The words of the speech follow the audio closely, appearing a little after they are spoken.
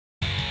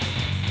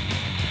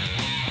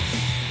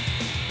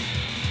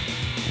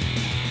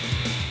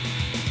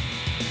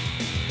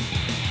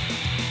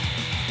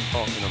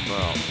talking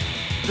about.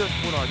 That's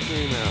what I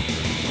came after.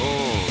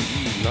 Oh,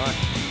 you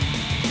nuts.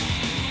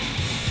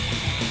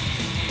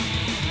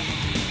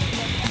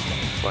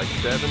 Like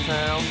 7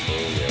 pounds? Oh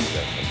yeah, we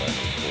got some back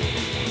and forth.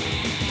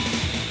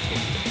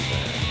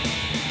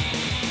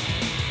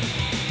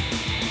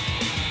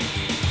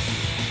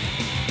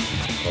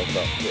 I was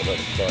about to put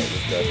another fight.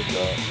 This guy did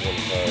not want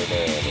to fire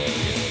down right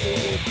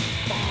here.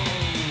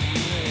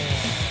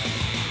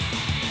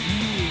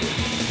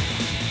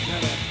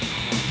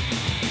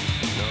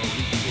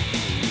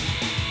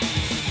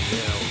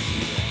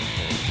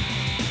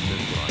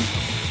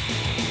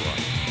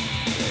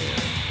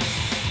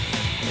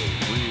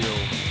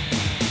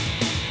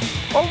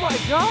 Oh my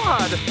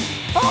God!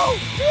 Oh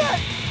shit!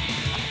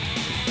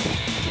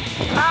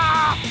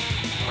 Ah!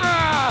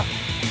 Ah!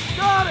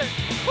 Got it!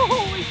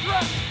 Holy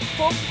crap!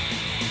 Oh.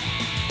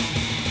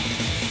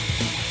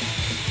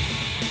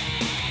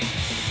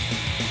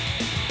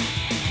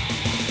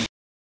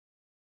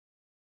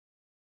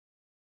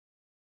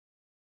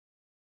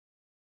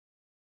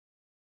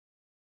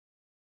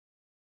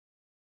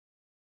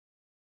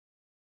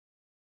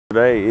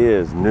 Today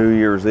is New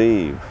Year's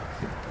Eve.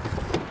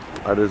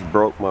 I just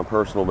broke my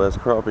personal best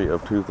crappie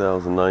of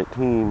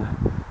 2019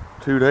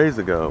 2 days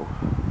ago.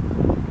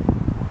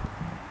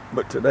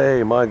 But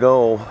today my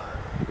goal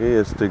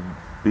is to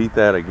beat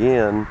that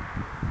again,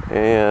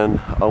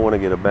 and I want to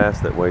get a bass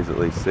that weighs at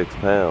least 6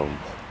 pounds,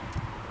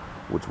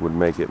 which would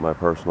make it my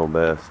personal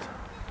best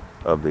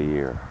of the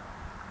year.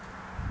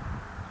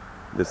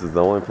 This is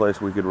the only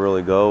place we could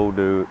really go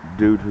due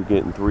to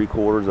getting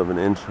 3/4 of an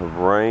inch of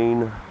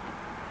rain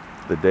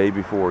the day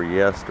before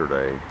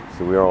yesterday.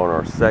 So we are on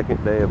our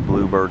 2nd day of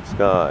bluebird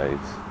skies.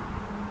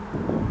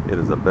 It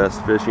is the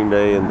best fishing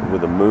day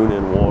with the moon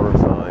and water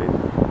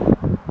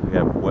sign. We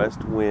have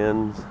west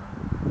winds.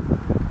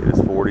 It is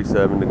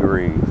 47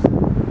 degrees.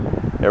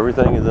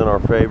 Everything is in our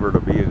favor to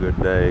be a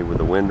good day with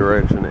the wind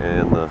direction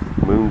and the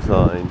moon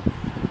sign,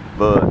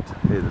 but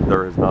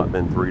there has not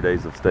been 3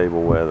 days of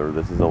stable weather.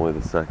 This is only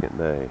the 2nd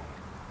day.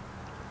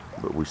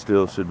 But we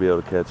still should be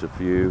able to catch a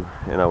few,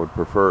 and I would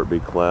prefer it be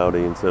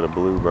cloudy instead of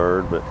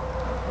bluebird, but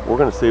we're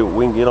going to see what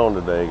we can get on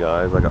today,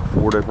 guys. I got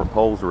 4 different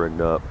poles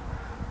rigged up.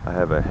 I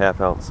have a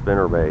 1/2 ounce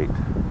spinnerbait,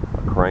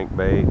 a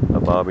crankbait, a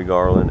bobby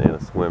garland, and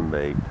a swim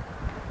bait.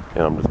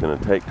 And I'm just going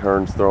to take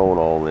turns throwing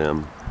all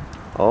them.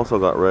 I also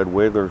got red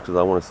wigglers because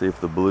I want to see if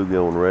the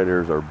bluegill and red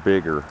ears are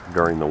bigger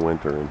during the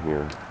winter in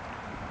here.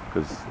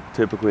 Because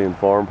typically in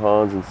farm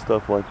ponds and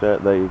stuff like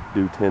that, they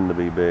do tend to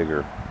be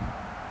bigger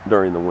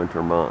during the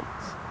winter months.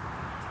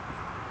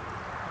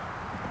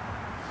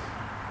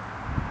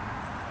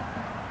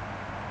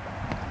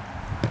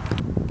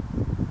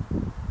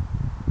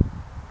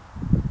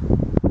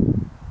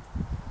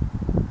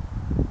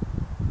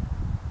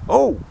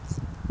 Oh,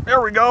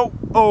 there we go.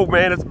 Oh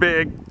man, it's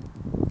big.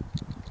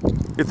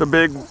 It's a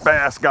big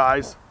bass,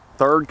 guys.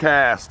 3rd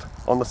cast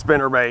on the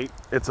spinnerbait.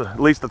 It's at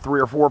least a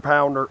 3 or 4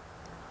 pounder.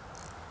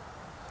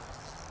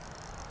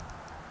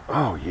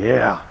 Oh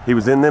yeah, he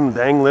was in them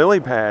dang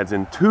lily pads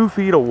in 2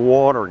 feet of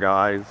water,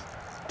 guys.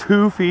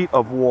 2 feet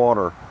of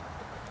water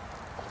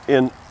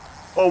in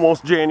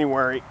almost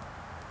January.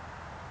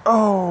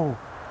 Oh,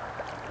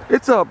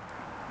 it's a,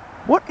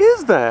 what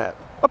is that?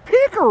 A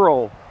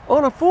pickerel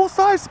on a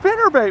full-size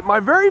spinnerbait. My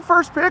very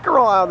first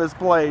pickerel out of this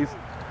place.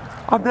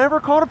 I've never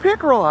caught a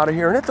pickerel out of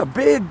here, and it's a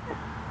big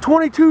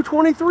 22,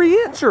 23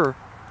 incher.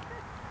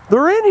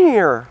 They're in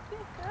here.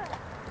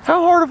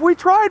 How hard have we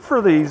tried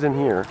for these in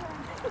here?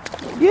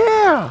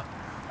 Yeah.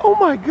 Oh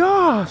my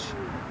gosh.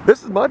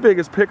 This is my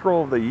biggest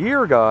pickerel of the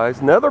year,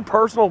 guys. Another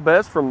personal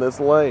best from this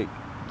lake.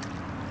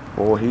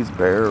 Oh, he's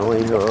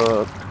barely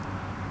hooked.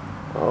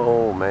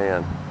 Oh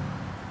man.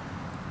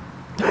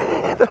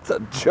 That's a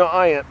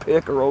giant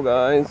pickerel,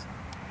 guys.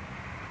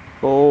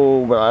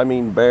 Oh, but I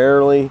mean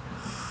barely.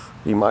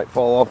 He might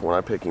fall off when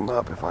I pick him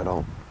up if I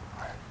don't.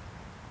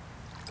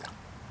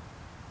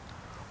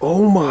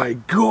 Oh my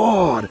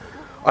God.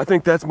 I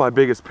think that's my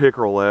biggest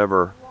pickerel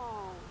ever.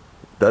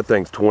 That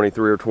thing's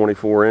 23 or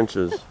 24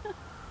 inches.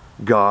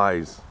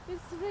 Guys.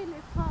 It's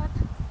really fat.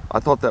 I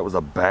thought that was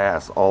a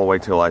bass all the way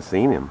till I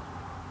seen him.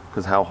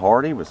 Because how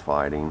hard he was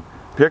fighting.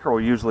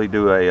 Pickerel usually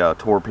do a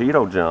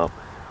torpedo jump.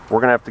 We're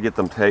gonna have to get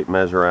them tape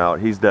measure out.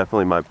 He's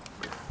definitely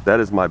that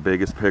is my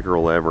biggest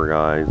pickerel ever,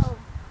 guys.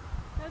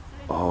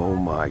 Oh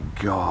my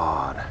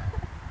God.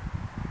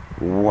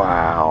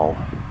 Wow.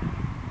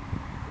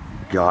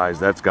 Guys,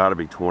 that's gotta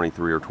be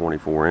 23 or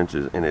 24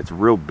 inches, and it's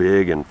real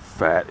big and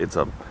fat. It's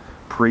a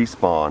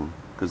pre-spawn,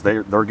 because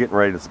they're getting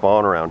ready to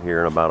spawn around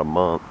here in about a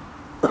month.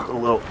 A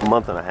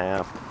month and a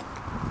half.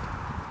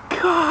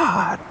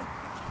 God,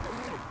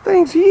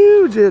 thing's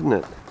huge, isn't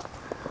it?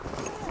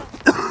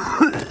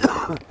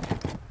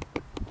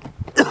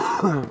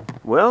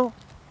 Well,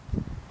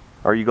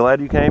 are you glad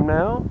you came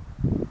now?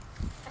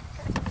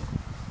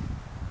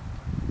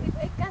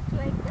 I got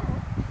like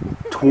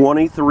that.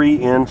 23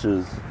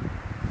 inches.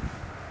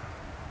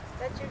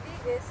 That's your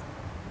biggest.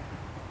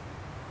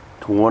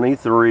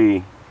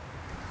 23.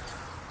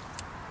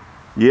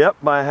 Yep,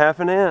 by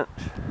 1/2 inch.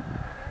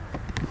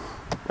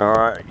 All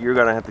right, you're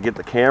gonna have to get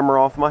the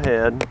camera off my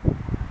head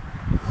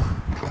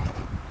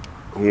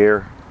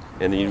here,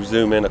 and you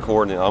zoom in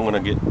accordingly. I'm gonna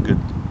get good,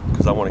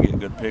 because I want to get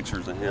good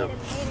pictures of him. Wait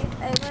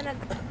a minute,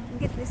 I wanna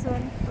get this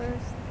one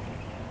first.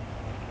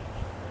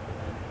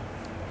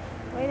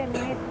 Wait a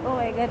minute. Oh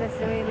my god, that's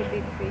a really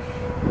big fish.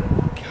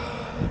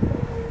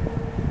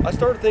 God. I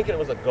started thinking it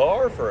was a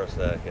gar for a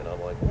second. I'm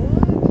like,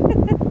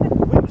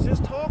 what? We was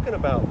just talking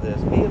about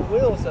this. Me and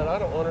Will said, I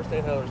don't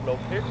understand how there's no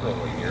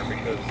pickerel in here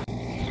because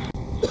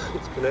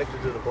it's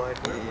connected to the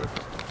Black River.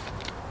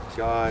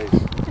 Guys.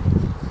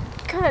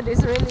 God,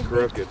 it's really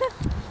Crooked. big.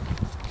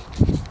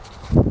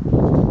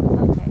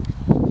 Okay.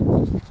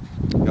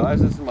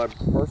 Guys, this is my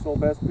personal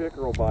best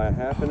pickerel by a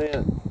half an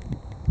inch.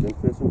 Been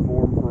fishing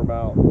for them for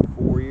about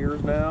 4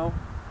 years now.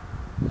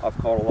 I've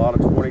caught a lot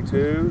of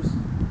 22s,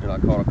 and I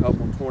caught a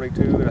couple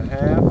 22 and a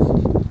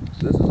halves.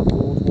 This is a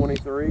full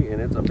 23,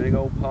 and it's a big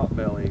old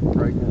potbelly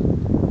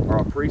pregnant, or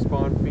a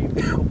pre-spawn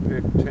female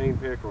chain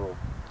pickerel.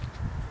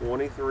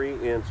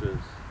 23 inches.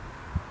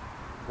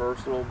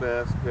 Personal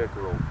best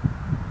pickerel.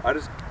 I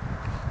just...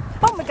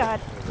 Oh my god.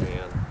 Oh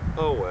man.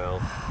 Oh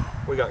well.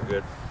 We got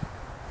good.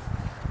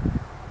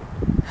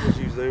 Was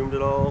you zoomed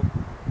at all?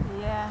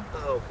 Yeah.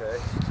 Okay.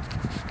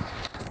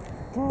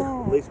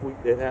 God. At least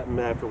it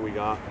happened after we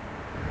got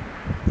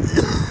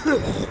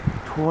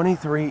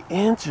 23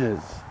 inches.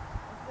 It's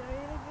a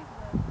really big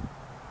one.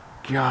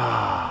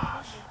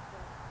 Gosh.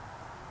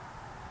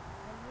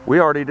 We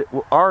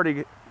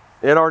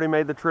it already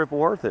made the trip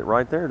worth it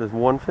right there. There's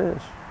one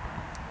fish.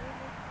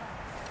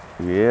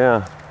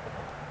 Yeah.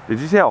 Did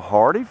you see how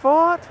hard he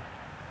fought?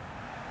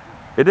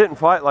 It didn't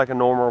fight like a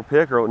normal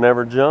pickerel. It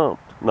never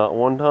jumped. Not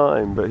one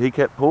time. But he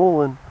kept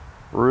pulling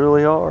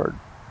really hard.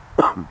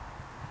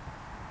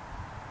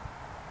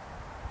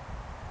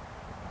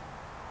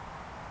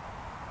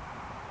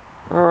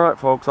 Alright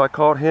folks, I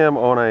caught him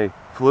on a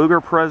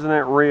Fluger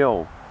President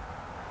reel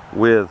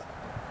with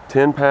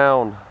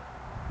 10-pound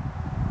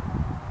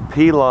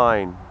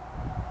P-line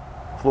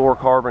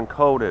fluorocarbon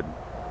coated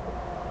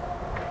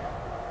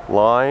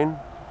line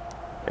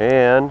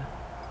and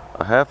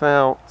a ½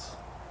 ounce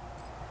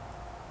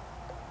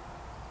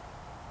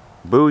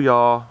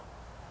Booyah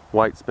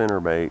white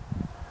spinnerbait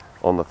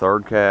on the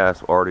third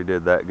cast. Already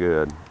did that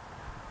good.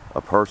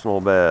 A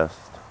personal best.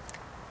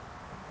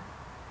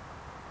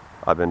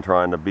 I've been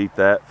trying to beat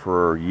that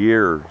for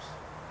years.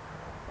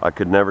 I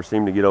could never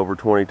seem to get over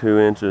 22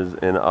 inches,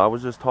 and I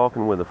was just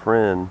talking with a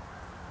friend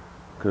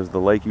because the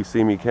lake you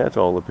see me catch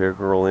all the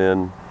pickerel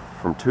in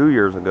from 2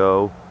 years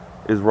ago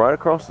is right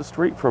across the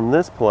street from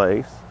this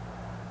place,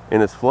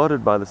 and it's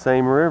flooded by the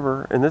same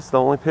river, and this is the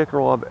only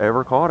pickerel I've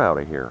ever caught out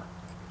of here.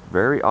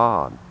 Very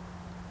odd.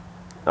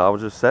 I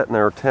was just sitting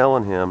there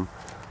telling him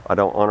I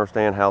don't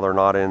understand how they're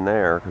not in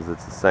there because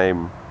it's the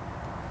same,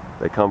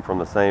 they come from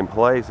the same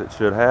place, it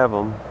should have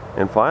them.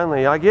 And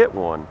finally I get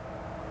one.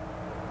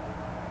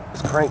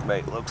 This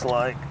crankbait looks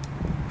like.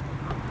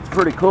 It's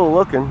pretty cool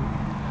looking.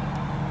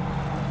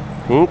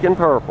 Pink and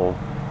purple.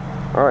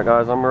 Alright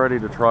guys, I'm ready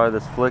to try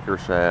this flicker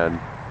shad.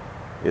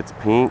 It's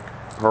pink,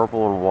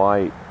 purple, and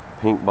white.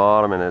 Pink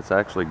bottom, and it's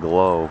actually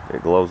glow.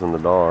 It glows in the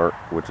dark,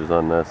 which is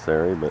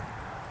unnecessary, but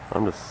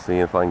I'm just seeing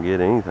if I can get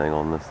anything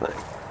on this thing.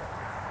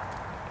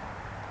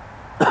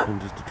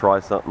 Just to try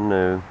something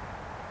new.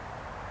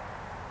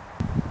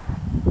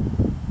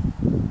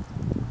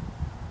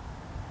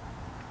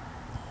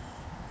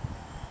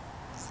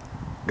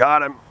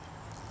 Got him.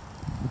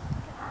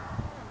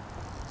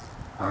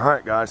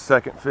 Alright guys,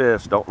 second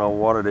fish. Don't know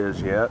what it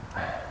is yet.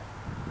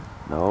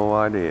 No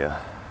idea.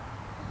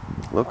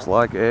 Looks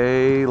like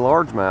a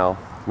largemouth.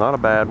 Not a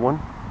bad one.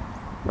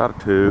 Not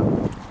a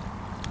 2.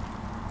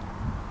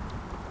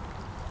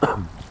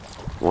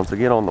 Once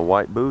again on the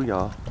white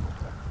Booyah.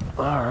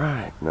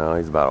 Alright. No,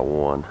 he's about a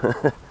 1.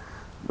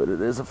 But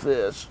it is a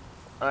fish.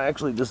 I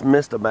actually just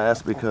missed a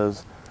bass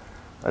because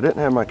I didn't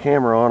have my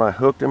camera on. I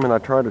hooked him and I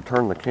tried to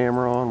turn the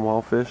camera on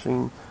while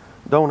fishing.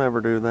 Don't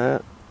ever do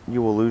that.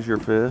 You will lose your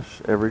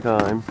fish every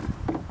time.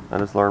 I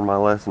just learned my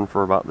lesson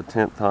for about the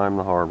 10th time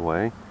the hard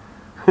way.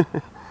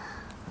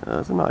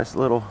 That's a nice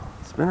little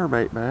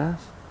spinnerbait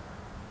bass.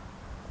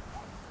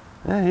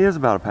 Yeah, he is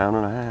about 1.5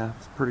 pounds.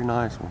 It's a pretty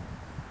nice one.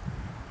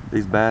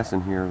 These bass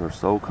in here, they're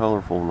so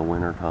colorful in the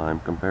winter time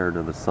compared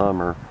to the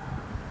summer.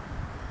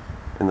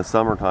 In the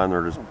summertime,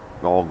 they're just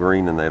all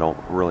green and they don't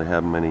really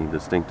have many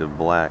distinctive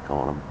black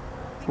on them.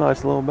 It's a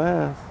nice little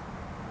bass.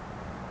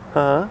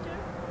 Huh?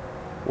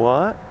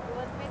 What?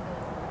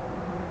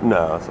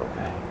 No, it's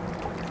okay.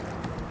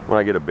 When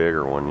I get a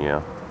bigger one,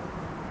 yeah.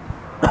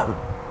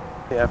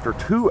 After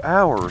 2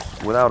 hours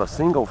without a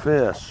single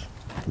fish,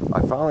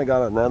 I finally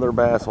got another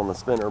bass on the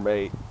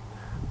spinnerbait.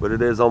 But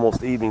it is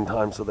almost evening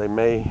time, so they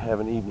may have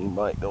an evening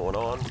bite going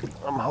on.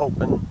 I'm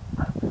hoping.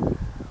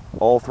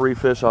 All 3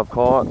 fish I've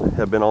caught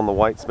have been on the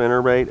white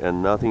spinnerbait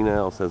and nothing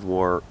else has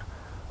worked.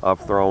 I've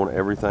thrown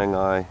everything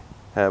I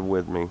have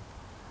with me.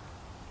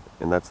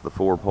 And that's the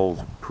 4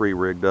 poles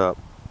pre-rigged up.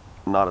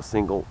 Not a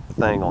single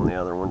thing on the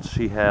other one.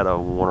 She had a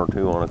 1 or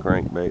 2 on a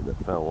crankbait that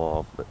fell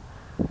off. But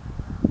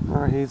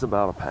he's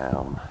about 1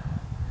 pound.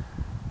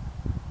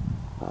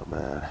 Not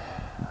bad.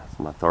 That's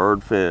my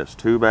third fish.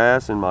 2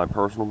 bass and my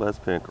personal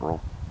best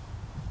pickerel.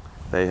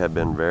 They have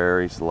been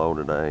very slow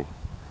today.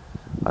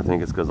 I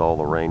think it's because all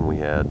the rain we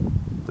had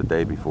the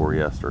day before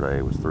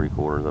yesterday was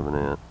 3/4 of an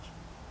inch.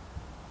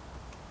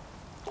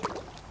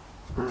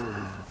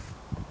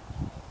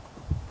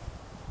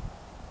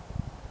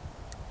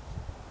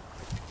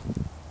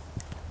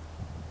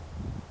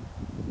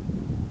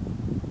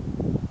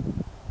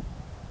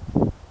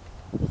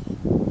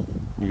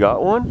 You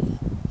got one?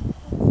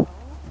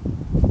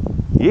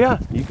 Yeah,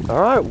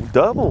 all right,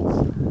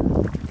 doubles.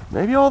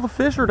 Maybe all the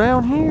fish are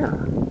down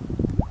here.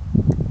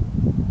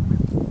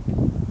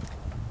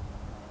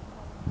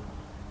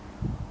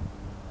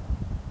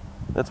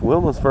 That's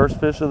Wilma's first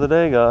fish of the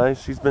day,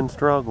 guys. She's been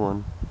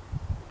struggling.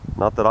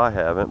 Not that I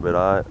haven't, but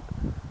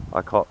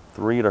I caught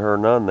 3 to her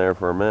none there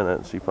for a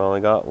minute. She finally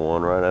got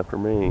one right after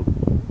me.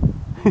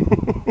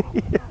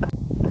 Yeah.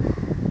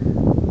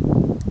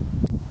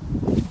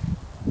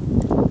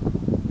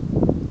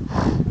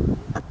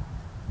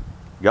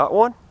 Got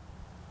one?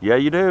 Yeah,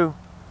 you do.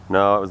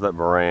 No, it was that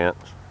branch.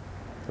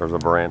 There's a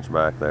branch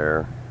back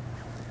there.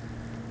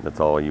 That's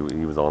all, he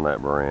was on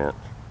that branch.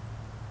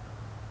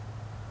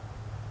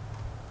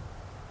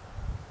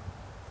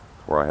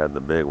 Where I had the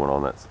big one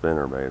on that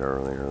spinnerbait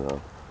earlier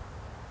though.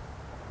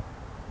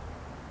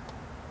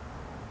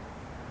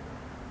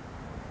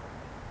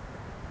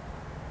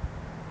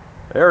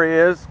 There he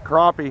is,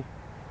 crappie.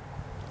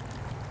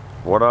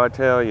 What did I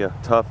tell you?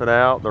 Tough it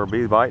out, they'll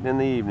be biting in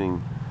the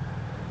evening.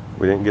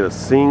 We didn't get a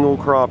single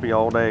crappie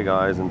all day,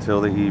 guys, until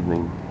the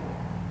evening.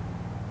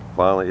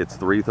 Finally, it's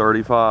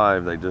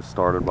 3:35, they just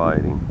started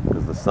biting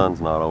because the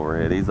sun's not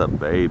overhead. He's a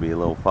baby, a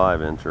little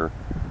 5-incher.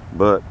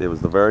 But it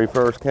was the very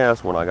first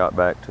cast when I got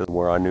back to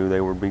where I knew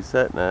they would be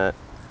setting at.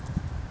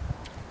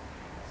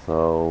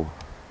 So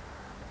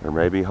there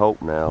may be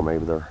hope now.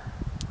 Maybe they're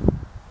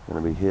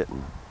going to be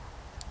hitting.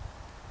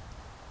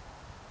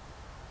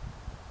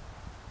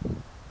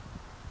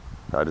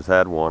 I just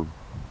had one.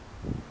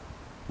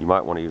 You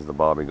might want to use the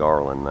Bobby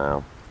Garland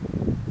now.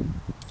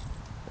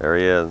 There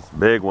he is.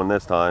 Big one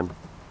this time.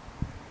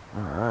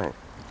 All right.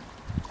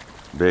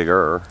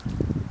 Bigger.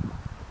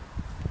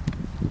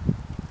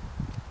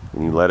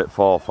 And you let it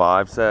fall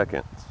 5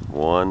 seconds.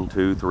 1,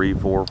 2, 3,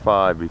 4,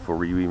 5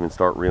 before you even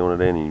start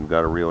reeling it in, and you've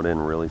got to reel it in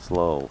really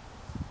slow.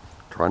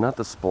 Try not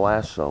to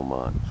splash so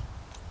much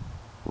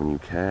when you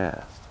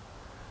cast.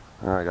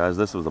 All right, guys,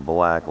 this was a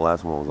black, the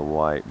last one was a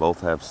white.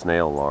 Both have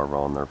snail larvae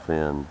on their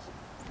fins.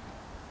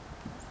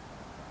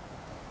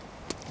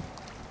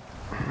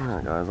 All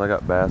right, guys, I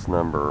got bass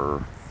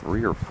number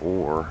 3 or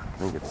 4. I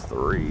think it's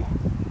 3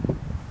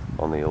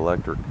 on the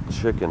electric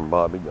chicken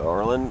Bobby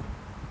Garland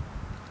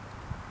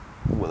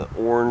with an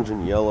orange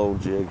and yellow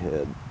jig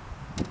head.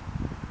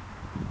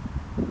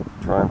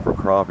 Trying for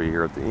crappie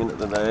here at the end of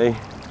the day.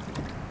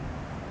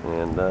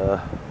 And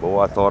boy,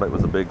 I thought it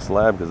was a big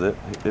slab because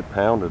it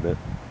pounded it.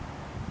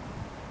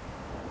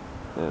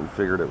 And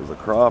figured it was a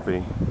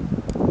crappie.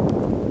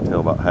 Until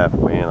about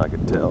halfway in I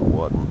could tell it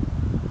wasn't.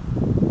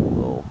 A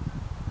little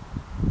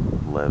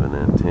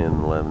 10,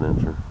 11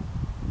 incher.